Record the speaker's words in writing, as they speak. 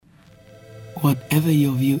Whatever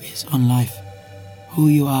your view is on life, who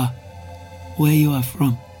you are, where you are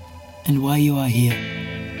from, and why you are here,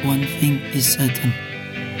 one thing is certain.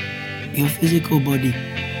 Your physical body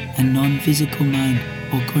and non-physical mind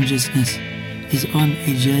or consciousness is on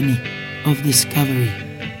a journey of discovery.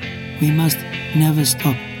 We must never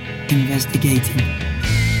stop investigating,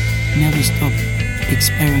 never stop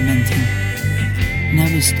experimenting,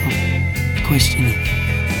 never stop questioning.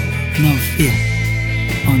 No fear,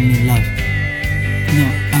 only love. No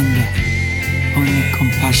anger, only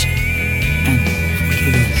compassion and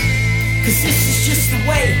forgiveness. 'Cause this is just the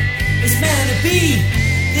way it's meant to be.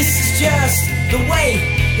 This is just the way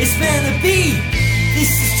it's meant to be. This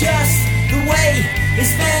is just the way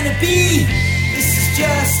it's meant to be. This is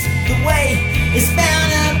just the way it's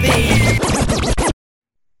meant to be.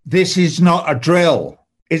 This is not a drill.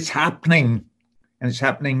 It's happening, and it's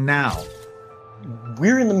happening now.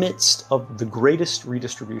 We're in the midst of the greatest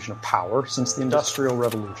redistribution of power since the Industrial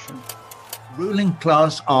Revolution. Ruling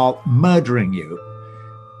class are murdering you.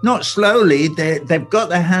 Not slowly, they've got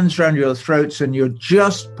their hands around your throats and you're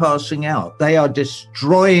just passing out. They are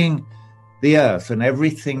destroying the earth and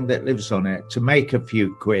everything that lives on it to make a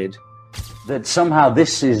few quid. That somehow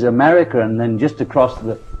this is America and then just across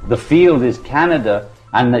the field is Canada,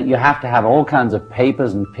 and that you have to have all kinds of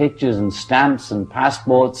papers and pictures and stamps and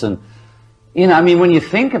passports and, you know, I mean, when you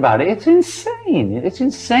think about it, it's insane. It's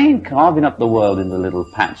insane carving up the world into little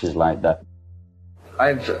patches like that.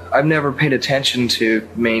 I've never paid attention to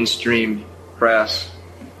mainstream press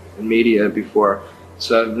and media before,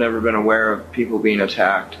 so I've never been aware of people being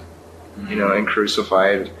attacked, you know, and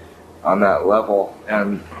crucified on that level.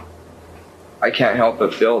 And I can't help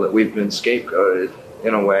but feel that we've been scapegoated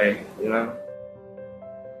in a way, you know.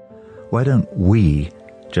 Why don't we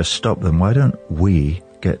just stop them? Why don't we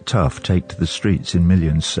get tough, take to the streets in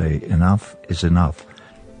millions, say enough is enough?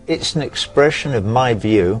 It's an expression of my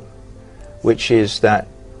view, which is that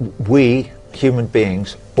we, human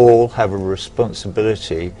beings, all have a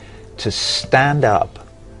responsibility to stand up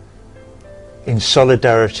in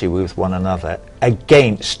solidarity with one another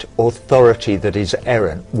against authority that is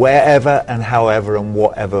errant, wherever and however and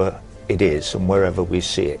whatever it is and wherever we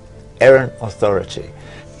see it. Errant authority.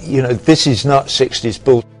 You know, this is not 60s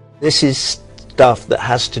bull. This is stuff that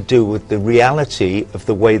has to do with the reality of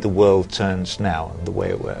the way the world turns now and the way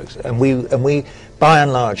it works. And we by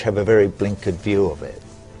and large have a very blinkered view of it.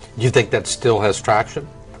 You think that still has traction?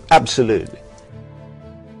 Absolutely.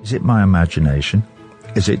 Is it my imagination?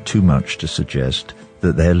 Is it too much to suggest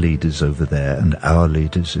that their leaders over there and our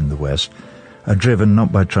leaders in the West are driven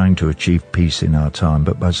not by trying to achieve peace in our time,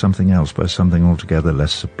 but by something else, by something altogether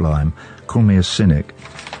less sublime? Call me a cynic,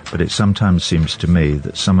 but it sometimes seems to me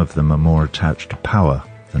that some of them are more attached to power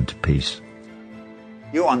than to peace.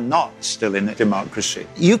 You are not still in a democracy.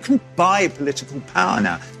 You can buy political power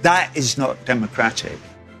now. That is not democratic.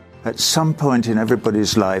 At some point in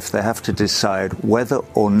everybody's life, they have to decide whether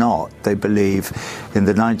or not they believe in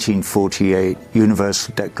the 1948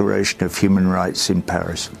 Universal Declaration of Human Rights in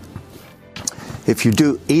Paris. If you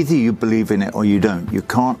do, either you believe in it or you don't. You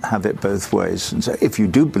can't have it both ways. And so if you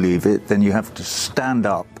do believe it, then you have to stand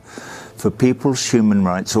up for people's human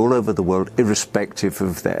rights all over the world, irrespective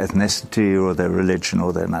of their ethnicity or their religion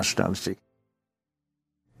or their nationality.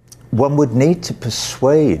 One would need to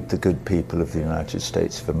persuade the good people of the United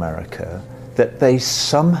States of America that they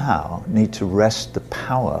somehow need to wrest the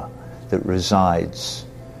power that resides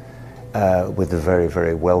with the very,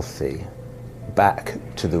 very wealthy back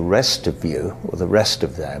to the rest of you, or the rest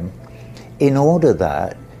of them, in order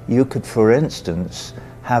that you could, for instance,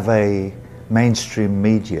 have a mainstream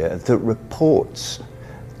media that reports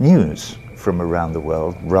news from around the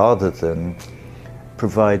world rather than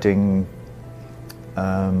providing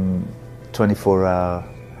 24-hour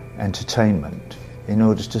entertainment in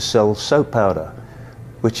order to sell soap powder,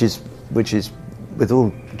 which is, with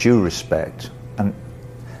all due respect, and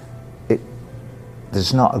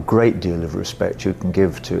there's not a great deal of respect you can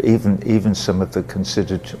give to even some of the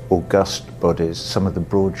considered august bodies, some of the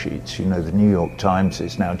broadsheets. You know, the New York Times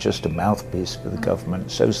is now just a mouthpiece for the government,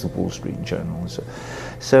 so is the Wall Street Journal.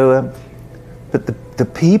 But the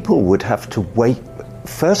people would have to wake.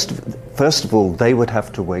 First of all, they would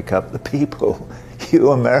have to wake up. The people,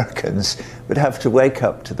 you Americans, would have to wake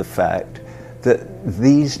up to the fact that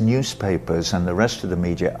these newspapers and the rest of the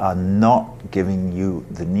media are not giving you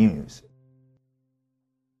the news.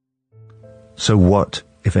 So what,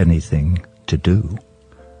 if anything, to do?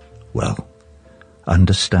 Well,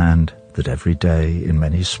 understand that every day, in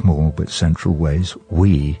many small but central ways,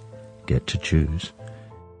 we get to choose.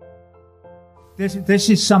 This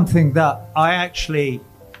is something that I actually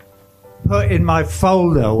put in my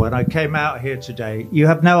folder when I came out here today. You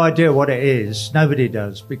have no idea what it is. Nobody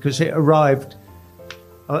does, because it arrived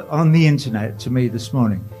on the internet to me this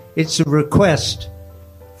morning. It's a request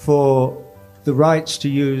for the rights to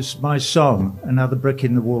use my song, Another Brick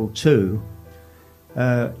in the Wall 2,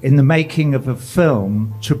 in the making of a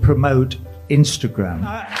film to promote Instagram.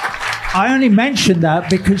 I only mention that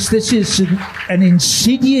because this is an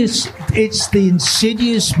insidious, it's the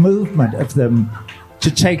insidious movement of them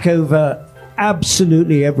to take over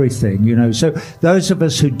absolutely everything, you know. So those of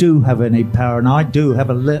us who do have any power, and I do have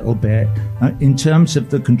a little bit, in terms of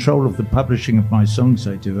the control of the publishing of my songs,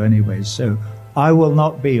 I do anyway. So I will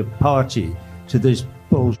not be a party to this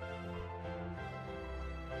bullshit.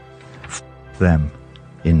 Them.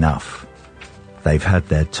 Enough. They've had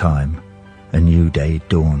their time. A new day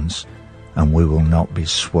dawns, and we will not be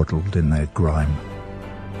swaddled in their grime.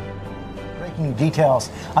 Breaking details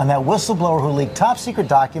on that whistleblower who leaked top-secret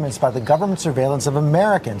documents about the government surveillance of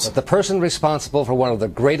Americans. But the person responsible for one of the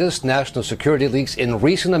greatest national security leaks in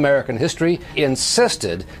recent American history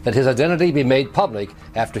insisted that his identity be made public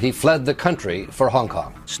after he fled the country for Hong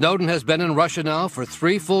Kong. Snowden has been in Russia now for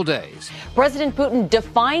 3 full days. President Putin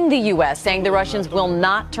defying the U.S., saying the Russians will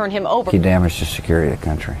not turn him over. He damaged the security of the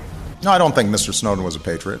country. No, I don't think Mr. Snowden was a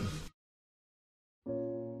patriot.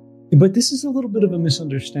 But this is a little bit of a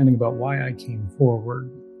misunderstanding about why I came forward.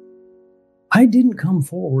 I didn't come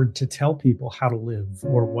forward to tell people how to live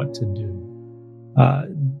or what to do.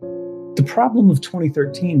 The problem of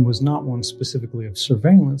 2013 was not one specifically of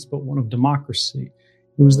surveillance, but one of democracy.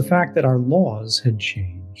 It was the fact that our laws had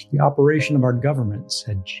changed. The operation of our governments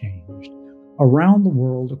had changed around the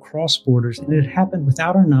world, across borders, and it happened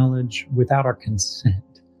without our knowledge, without our consent.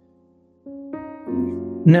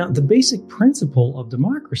 Now, the basic principle of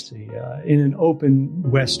democracy in an open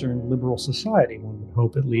Western liberal society, one would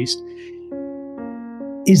hope at least,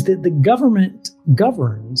 is that the government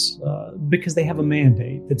governs because they have a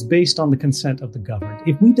mandate that's based on the consent of the governed.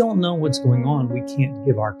 If we don't know what's going on, we can't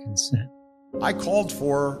give our consent. I called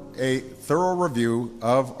for a thorough review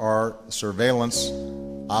of our surveillance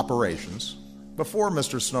operations before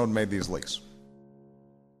Mr. Snowden made these leaks.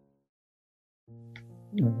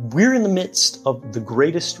 We're in the midst of the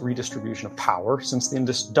greatest redistribution of power since the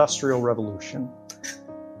Industrial Revolution.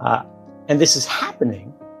 And this is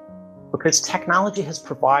happening because technology has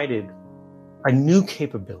provided a new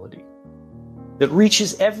capability that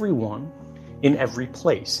reaches everyone in every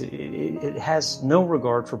place. It has no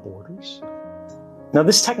regard for borders. Now,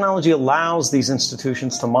 this technology allows these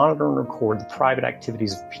institutions to monitor and record the private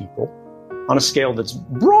activities of people on a scale that's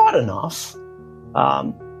broad enough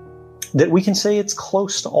that we can say it's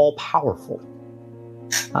close to all-powerful.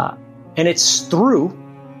 And it's through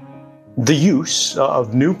the use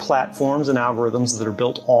of new platforms and algorithms that are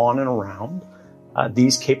built on and around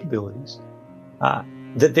these capabilities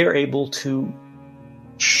that they're able to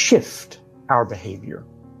shift our behavior.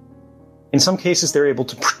 In some cases, they're able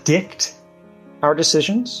to predict our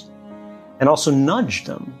decisions and also nudge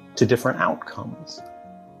them to different outcomes.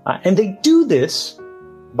 And they do this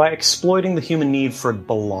by exploiting the human need for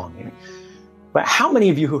belonging. But how many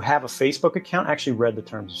of you who have a Facebook account actually read the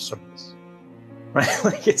terms of service? Right?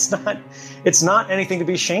 Like it's not anything to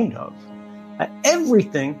be ashamed of.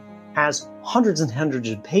 Everything has hundreds and hundreds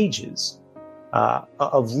of pages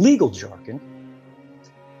of legal jargon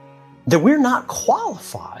that we're not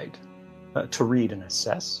qualified to read and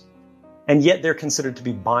assess, and yet they're considered to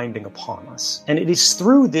be binding upon us. And it is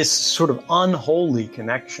through this sort of unholy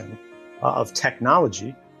connection of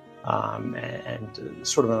technology and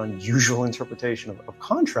sort of an unusual interpretation of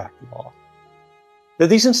contract law that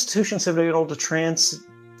these institutions have been able to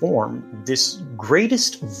transform this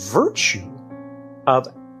greatest virtue of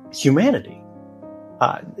humanity,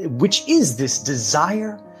 which is this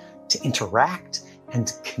desire to interact and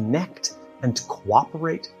to connect and to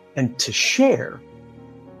cooperate and to share,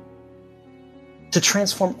 to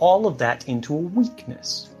transform all of that into a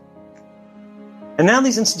weakness. And now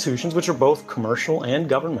these institutions, which are both commercial and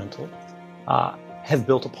governmental, have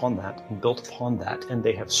built upon that, and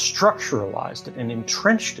they have structuralized it and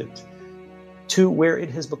entrenched it to where it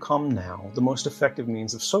has become now the most effective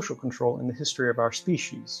means of social control in the history of our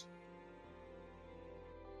species.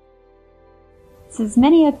 Since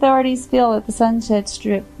many authorities feel that the Sunset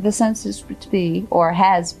Strip to be, or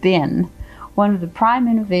has been, one of the prime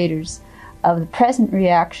innovators of the present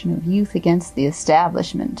reaction of youth against the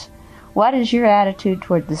establishment, what is your attitude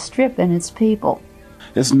toward the Strip and its people?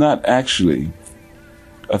 It's not actually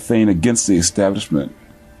a thing against the establishment.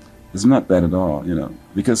 It's not that at all,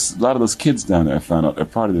 because a lot of those kids down there I found out are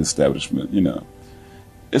part of the establishment,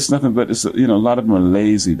 It's nothing but, a lot of them are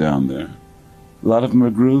lazy down there. A lot of them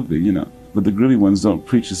are groovy, you know, but the groovy ones don't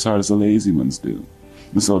preach as hard as the lazy ones do.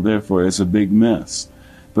 And so therefore it's a big mess.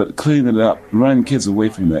 But cleaning it up, running kids away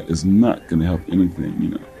from that is not going to help anything, you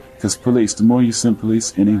know. Because police, the more you send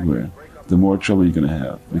police anywhere, the more trouble you're going to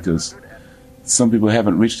have. Because some people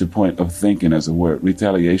haven't reached the point of thinking as a word.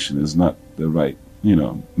 Retaliation is not the right, you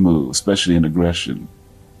know, move, especially in aggression.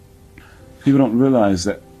 People don't realize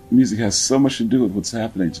that music has so much to do with what's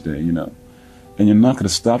happening today, you know. And you're not going to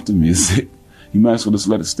stop the music. You might as well just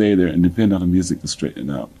let it stay there and depend on the music to straighten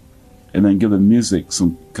it out. And then give the music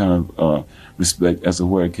some kind of respect as to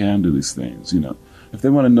where it can do these things, you know. If they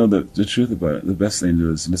want to know the truth about it, the best thing to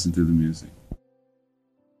do is listen to the music.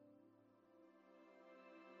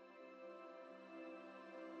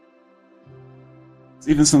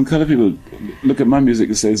 Even some color people look at my music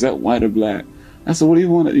and say, is that white or black? I said, what do you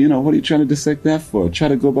want to, you know, what are you trying to dissect that for? Try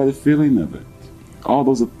to go by the feeling of it. All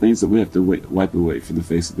those are things that we have to wipe away from the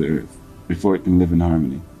face of the earth before it can live in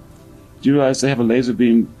harmony. Do you realize they have a laser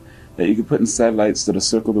beam that you can put in satellites that'll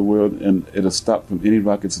circle the world and it'll stop from any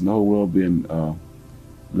rockets in the whole world being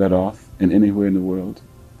let off and anywhere in the world?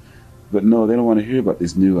 But no, they don't want to hear about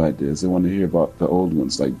these new ideas. They want to hear about the old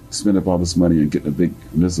ones, like spend up all this money and get a big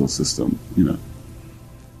missile system, you know.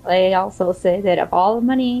 They also say that of all the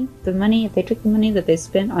money, if they took the money that they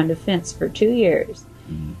spent on defense for 2 years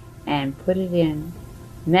and put it in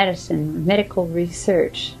medicine, medical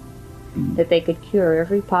research, that they could cure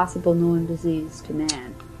every possible known disease to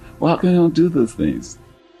man. Well, how come they don't do those things?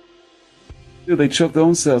 They choke their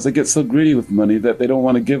own selves. They get so greedy with money that they don't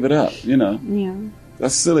want to give it up, you know. Yeah.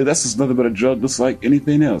 That's silly. That's just nothing but a drug just like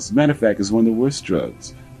anything else. Matter of fact, it's one of the worst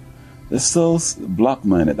drugs. They're so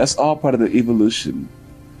block-minded. That's all part of the evolution.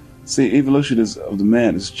 See, evolution of the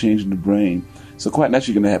man is changing the brain. So quite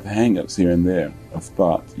naturally you're going to have hang-ups here and there of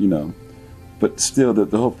thought, you know. But still,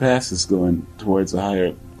 the whole past is going towards a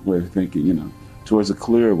higher way of thinking, you know, towards a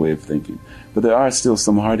clearer way of thinking. But there are still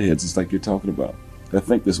some hardheads, just like you're talking about, that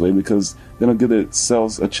think this way because they don't give their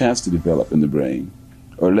cells a chance to develop in the brain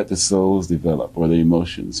or let the souls develop or the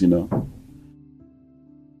emotions, you know.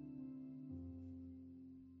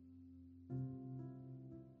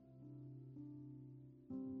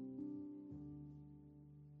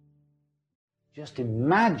 Just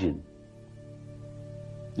imagine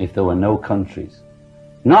if there were no countries.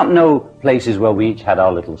 Not no places where we each had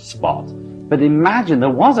our little spot. But imagine there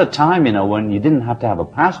was a time, you know, when you didn't have to have a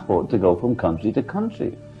passport to go from country to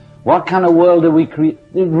country. What kind of world did we create?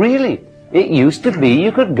 Really, it used to be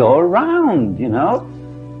you could go around, you know.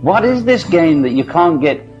 What is this game that you can't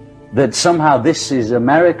get, that somehow this is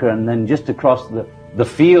America and then just across the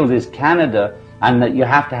field is Canada, and that you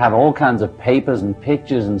have to have all kinds of papers and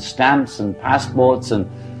pictures and stamps and passports and,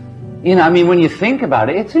 you know, I mean, when you think about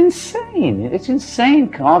it, it's insane. It's insane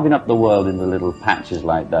carving up the world into little patches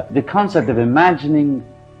like that. The concept of imagining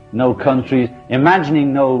no countries,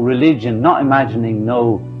 imagining no religion, not imagining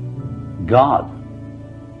no God.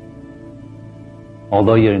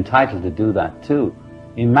 Although you're entitled to do that too.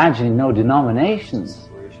 Imagining no denominations.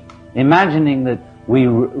 Imagining that we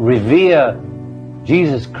revere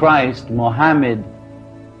Jesus Christ, Mohammed,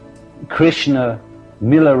 Krishna,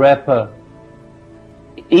 Milarepa,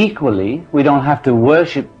 equally. We don't have to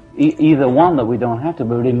worship either one, that we don't have to,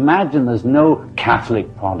 but imagine there's no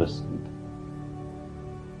Catholic Protestant,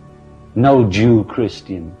 no Jew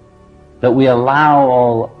Christian, that we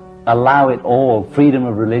allow it all, freedom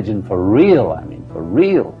of religion for real, I mean, for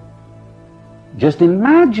real. Just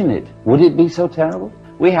imagine it. Would it be so terrible?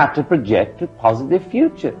 We have to project a positive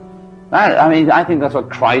future. I mean, I think that's what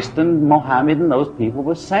Christ and Mohammed and those people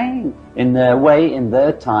were saying in their way, in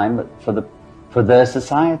their time, for their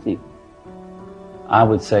society. I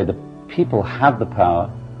would say the people have the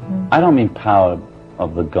power. I don't mean power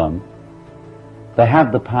of the gun. They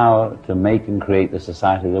have the power to make and create the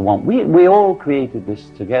society they want. We all created this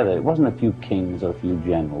together. It wasn't a few kings or a few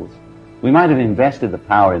generals. We might have invested the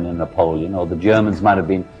power in a Napoleon, or the Germans might have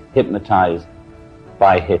been hypnotized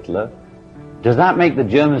by Hitler. Does that make the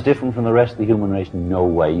Germans different from the rest of the human race? No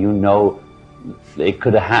way. You know, it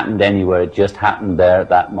could have happened anywhere. It just happened there at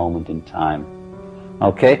that moment in time.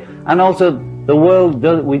 Okay? And also, the world,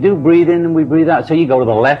 we do breathe in and we breathe out. So you go to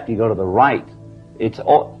the left, you go to the right. It's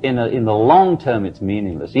in the long term, it's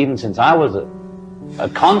meaningless. Even since I was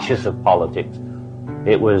conscious of politics,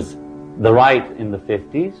 it was the right in the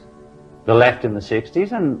 50s, the left in the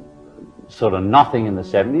 60s, and sort of nothing in the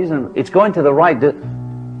 70s. And it's going to the right.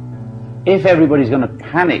 If everybody's going to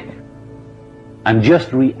panic and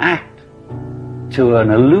just react to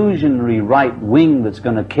an illusionary right wing that's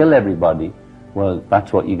going to kill everybody, well,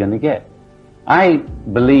 that's what you're going to get. I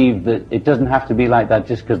believe that it doesn't have to be like that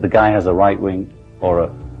just because the guy has a right wing or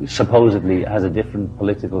a supposedly has a different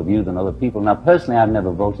political view than other people. Now, personally, I've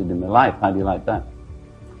never voted in my life. How do you like that?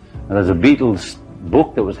 And there's a Beatles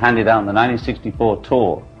book that was handed out in the 1964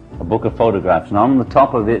 tour, a book of photographs, and on the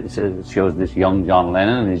top of it, it shows this young John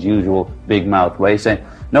Lennon in his usual big mouth way saying,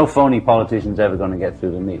 no phony politician's ever going to get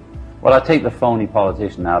through to me. Well, I take the phony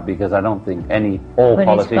politician out because I don't think all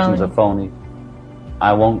politicians are phony.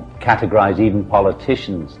 I won't categorize even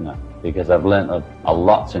politicians now because I've learned a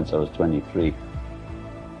lot since I was 23.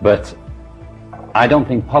 But I don't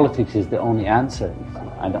think politics is the only answer.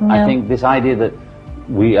 I think this idea that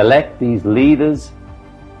we elect these leaders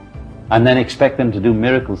and then expect them to do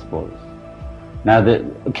miracles for us. Now,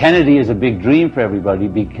 Kennedy is a big dream for everybody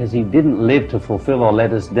because he didn't live to fulfill or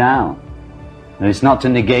let us down. And it's not to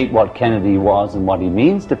negate what Kennedy was and what he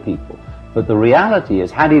means to people. But the reality is,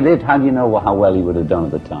 had he lived, how do you know how well he would have done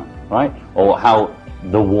at the time, right? Or how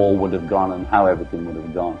the war would have gone and how everything would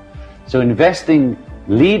have gone. So investing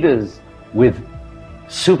leaders with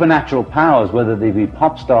supernatural powers, whether they be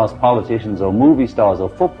pop stars, politicians, or movie stars, or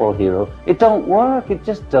football heroes, it don't work. It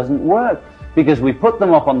just doesn't work. Because we put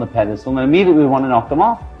them up on the pedestal and immediately we want to knock them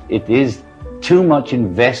off. It is too much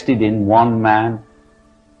invested in one man,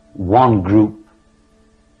 one group.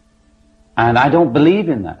 And I don't believe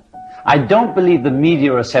in that. I don't believe the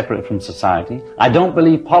media are separate from society. I don't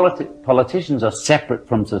believe politicians are separate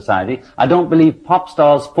from society. I don't believe pop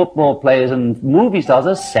stars, football players, and movie stars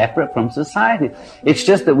are separate from society. It's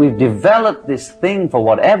just that we've developed this thing for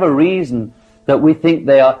whatever reason that we think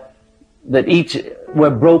we're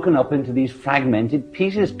broken up into these fragmented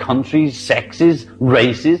pieces, countries, sexes,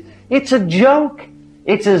 races. It's a joke.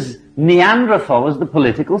 It's as Neanderthal as the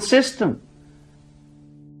political system.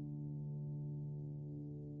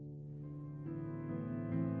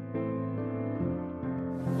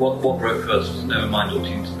 What broke first? Was never mind or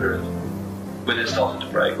team spirit? When it started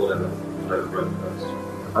to break, whatever broke first?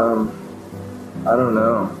 I don't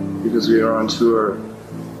know, because we were on tour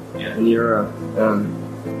in Europe, and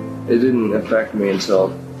it didn't affect me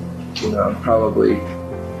until, probably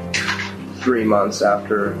 3 months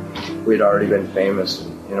after we'd already been famous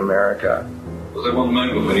in America. Was there one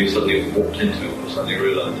moment when you suddenly walked into it or suddenly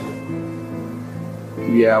realized?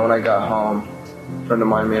 Yeah, when I got home, a friend of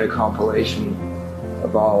mine made a compilation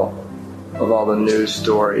of all the news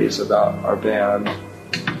stories about our band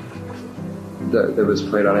that was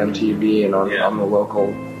played on MTV and on the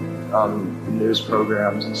local news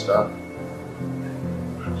programs and stuff.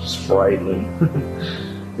 It's frightening.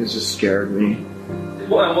 It just scared me.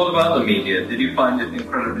 Well, and what about the media? Did you find it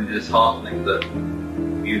incredibly disheartening that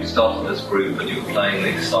you'd started this group and you were playing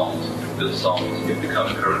these songs, good songs, and you'd become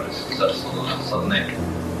incredibly successful, and then suddenly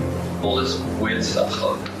all this weird stuff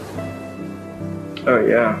started? Oh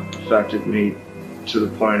yeah, it affected me to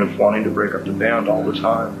the point of wanting to break up the band all the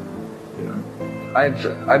time.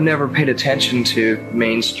 I've never paid attention to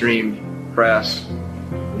mainstream press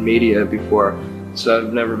and media before, so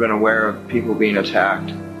I've never been aware of people being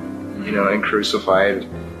attacked, and crucified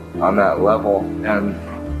on that level. And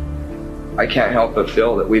I can't help but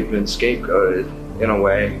feel that we've been scapegoated in a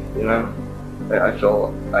way. I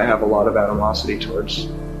feel I have a lot of animosity towards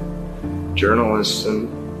journalists and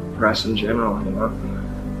press in general,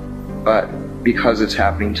 but because it's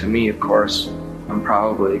happening to me, of course, I'm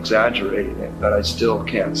probably exaggerating it, but I still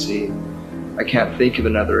can't think of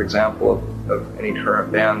another example of any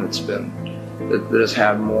current band that has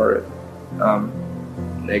had more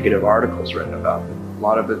negative articles written about it. A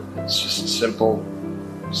lot of it's just simple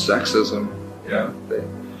sexism.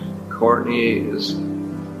 Courtney is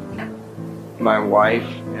my wife,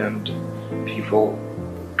 and people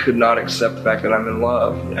could not accept the fact that I'm in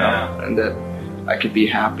love, and that I could be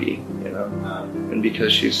happy, and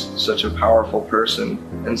because she's such a powerful person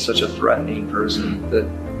and such a threatening person, that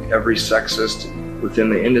every sexist within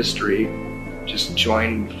the industry just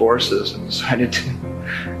joined forces and decided to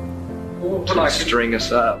string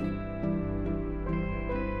us up.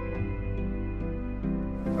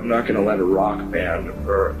 I'm not going to let a rock band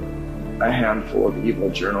or a handful of evil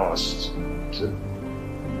journalists to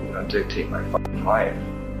dictate my fucking life.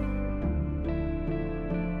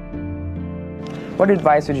 What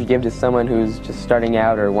advice would you give to someone who's just starting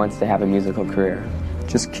out or wants to have a musical career?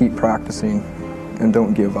 Just keep practicing and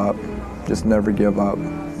don't give up. Just never give up.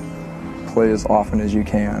 Play as often as you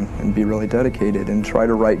can and be really dedicated and try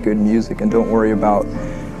to write good music, and don't worry about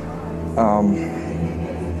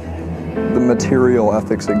the material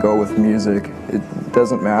ethics that go with music. It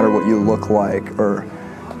doesn't matter what you look like or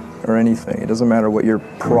anything. It doesn't matter what your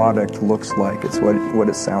product looks like. It's what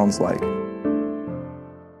it sounds like.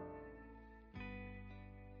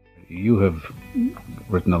 You have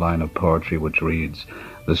written a line of poetry which reads,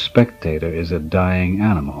 "The spectator is a dying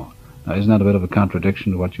animal." Now, isn't that a bit of a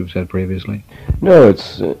contradiction to what you've said previously? No,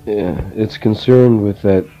 it's concerned with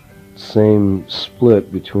that same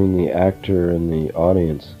split between the actor and the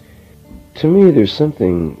audience. To me, there's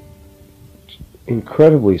something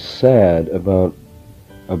incredibly sad about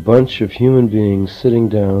a bunch of human beings sitting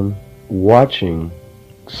down watching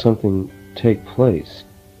something take place.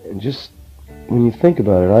 And just when you think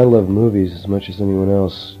about it, I love movies as much as anyone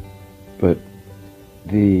else, but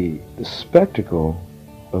the spectacle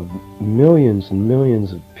of millions and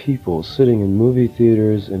millions of people sitting in movie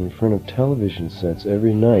theaters and in front of television sets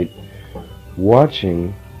every night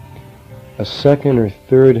watching a second or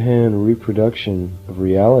third hand reproduction of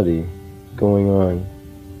reality going on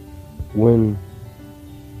when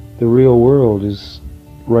the real world is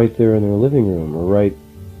right there in their living room or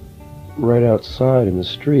right outside in the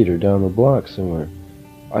street or down the block somewhere.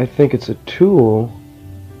 I think it's a tool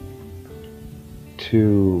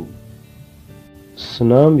to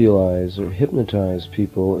somnambulize or hypnotize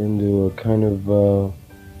people into a kind of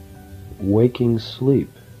waking sleep.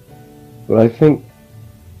 But I think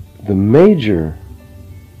the major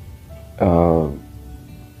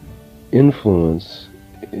influence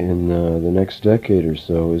in the next decade or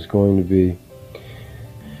so is going to be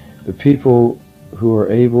the people who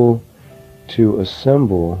are able to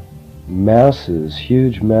assemble masses,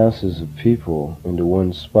 huge masses of people into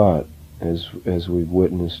one spot, as we've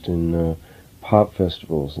witnessed in pop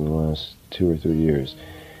festivals in the last 2 or 3 years.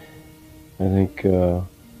 I think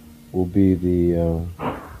will be the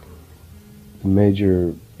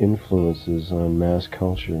major influences on mass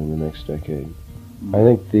culture in the next decade. I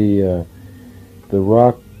think the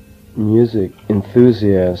rock music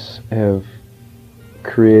enthusiasts have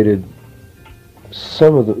created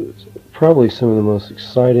probably some of the most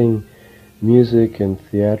exciting music and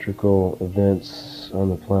theatrical events on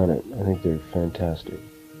the planet. I think they're fantastic.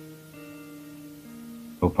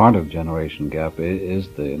 Well, part of generation gap is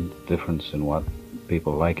the difference in what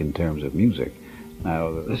people like in terms of music.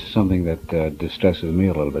 Now, this is something that distresses me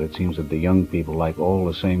a little bit. It seems that the young people like all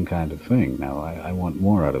the same kind of thing. Now, I want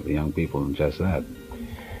more out of the young people than just that.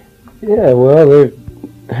 Yeah, well,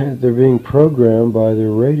 they're being programmed by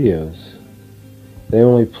their radios. They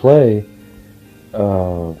only play,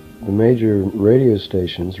 the major radio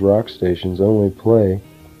stations, rock stations, only play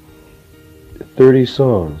 30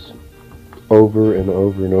 songs over and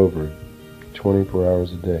over and over, 24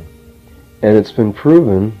 hours a day. And it's been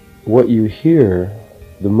proven what you hear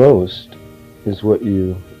the most is what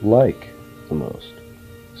you like the most.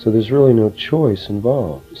 So there's really no choice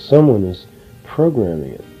involved. Someone is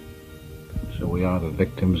programming it. So we are the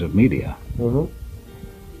victims of media. Uh-huh.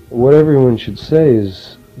 What everyone should say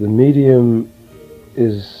is the medium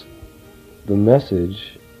is the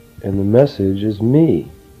message, and the message is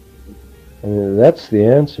me. I mean, that's the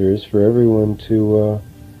answer, is for everyone to,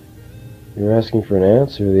 you're asking for an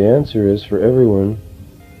answer. The answer is for everyone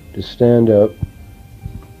to stand up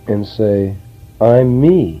and say, I'm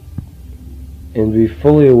me, and be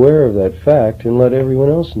fully aware of that fact and let everyone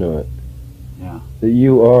else know it. Yeah. That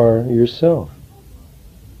you are yourself,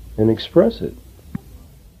 and express it.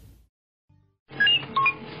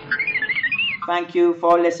 Thank you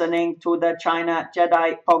for listening to the China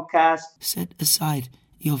Jedi podcast. Set aside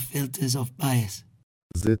your filters of bias.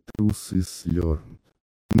 The truth is learned,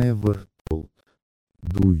 never told.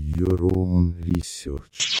 Do your own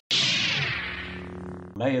research.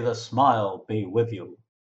 May the smile be with you.